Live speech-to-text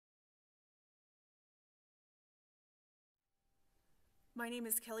My name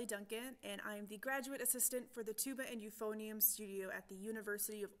is Kelli Duncan, and I am the graduate assistant for the Tuba and Euphonium studio at the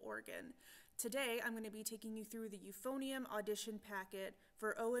University of Oregon. Today, I'm going to be taking you through the Euphonium audition packet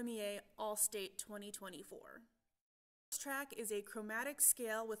for OMEA All-State 2024. This track is a chromatic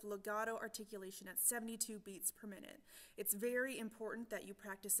scale with legato articulation at 72 beats per minute. It's very important that you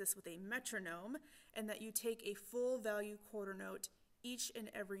practice this with a metronome and that you take a full value quarter note each and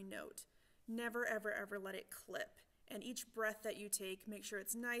every note. Never, ever, ever let it clip. And each breath that you take, make sure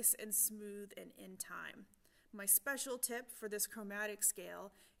it's nice and smooth and in time. My special tip for this chromatic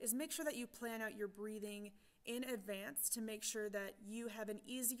scale is make sure that you plan out your breathing in advance to make sure that you have an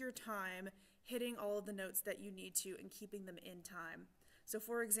easier time hitting all of the notes that you need to and keeping them in time. So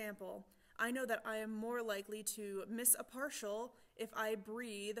for example, I know that I am more likely to miss a partial if I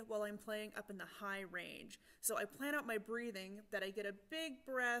breathe while I'm playing up in the high range. So I plan out my breathing that I get a big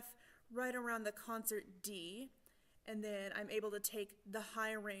breath right around the concert D, and then I'm able to take the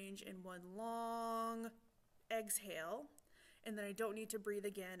high range in one long exhale, and then I don't need to breathe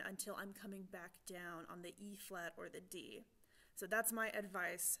again until I'm coming back down on the E flat or the D. So that's my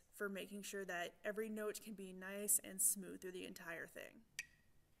advice for making sure that every note can be nice and smooth through the entire thing.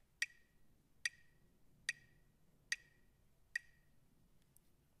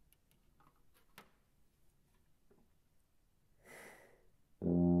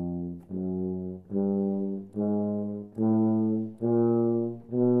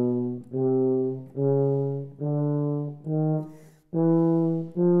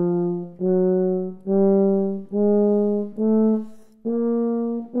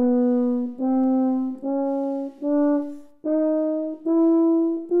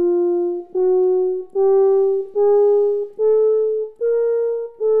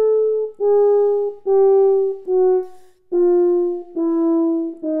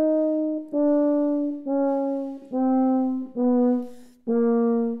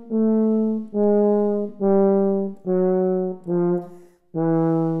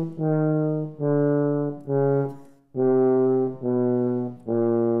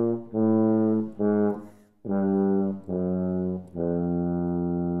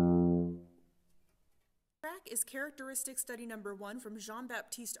 Is characteristic study number 1 from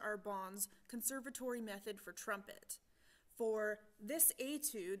Jean-Baptiste Arbonne's Conservatory Method for Trumpet. For this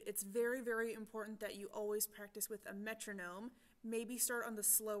etude, it's very, very important that you always practice with a metronome. Maybe start on the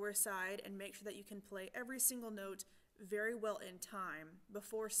slower side and make sure that you can play every single note very well in time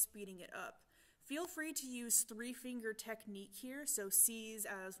before speeding it up. Feel free to use 3-finger technique here, so C's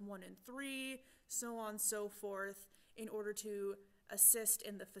as 1 and 3, so on and so forth, in order to assist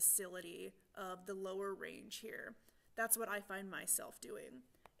in the facility of the lower range here. That's what I find myself doing.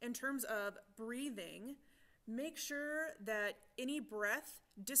 In terms of breathing, make sure that any breath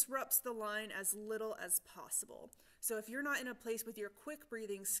disrupts the line as little as possible. So if you're not in a place with your quick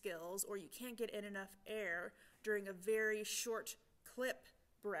breathing skills, or you can't get in enough air during a very short clip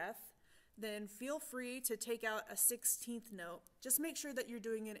breath, then feel free to take out a 16th note. Just make sure that you're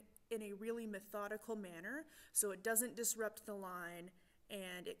doing it in a really methodical manner so it doesn't disrupt the line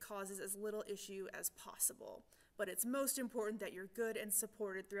and it causes as little issue as possible. But it's most important that you're good and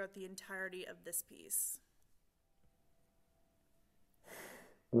supported throughout the entirety of this piece.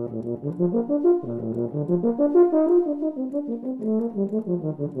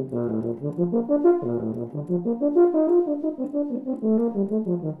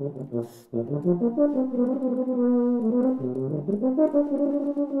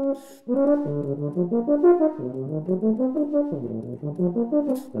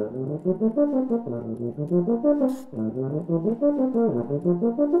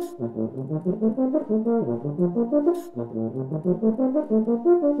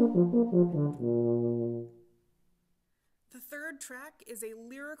 The third track is a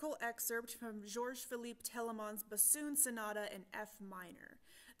lyrical excerpt from Georges-Philippe Telemann's Bassoon Sonata in F minor.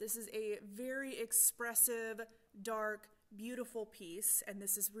 This is a very expressive, dark, beautiful piece, and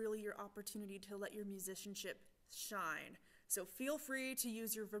this is really your opportunity to let your musicianship shine. So feel free to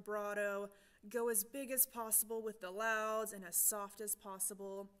use your vibrato, go as big as possible with the louds and as soft as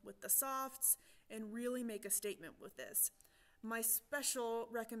possible with the softs, and really make a statement with this. My special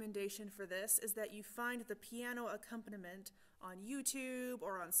recommendation for this is that you find the piano accompaniment on YouTube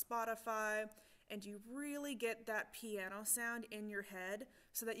or on Spotify, and you really get that piano sound in your head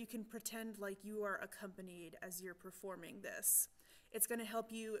so that you can pretend like you are accompanied as you're performing this. It's going to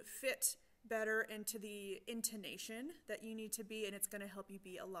help you fit better into the intonation that you need to be, and it's going to help you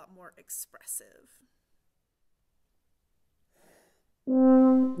be a lot more expressive.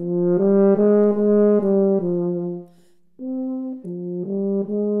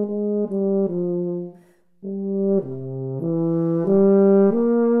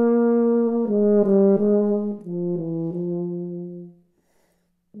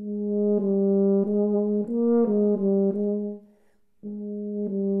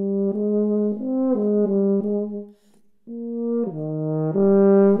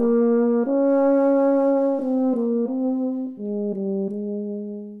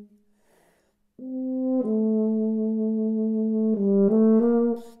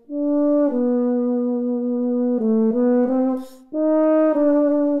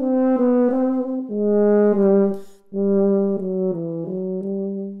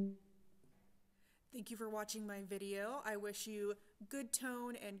 watching my video. I wish you good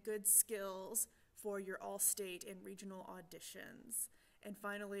tone and good skills for your all-state and regional auditions. And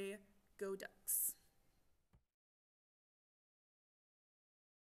finally, go Ducks!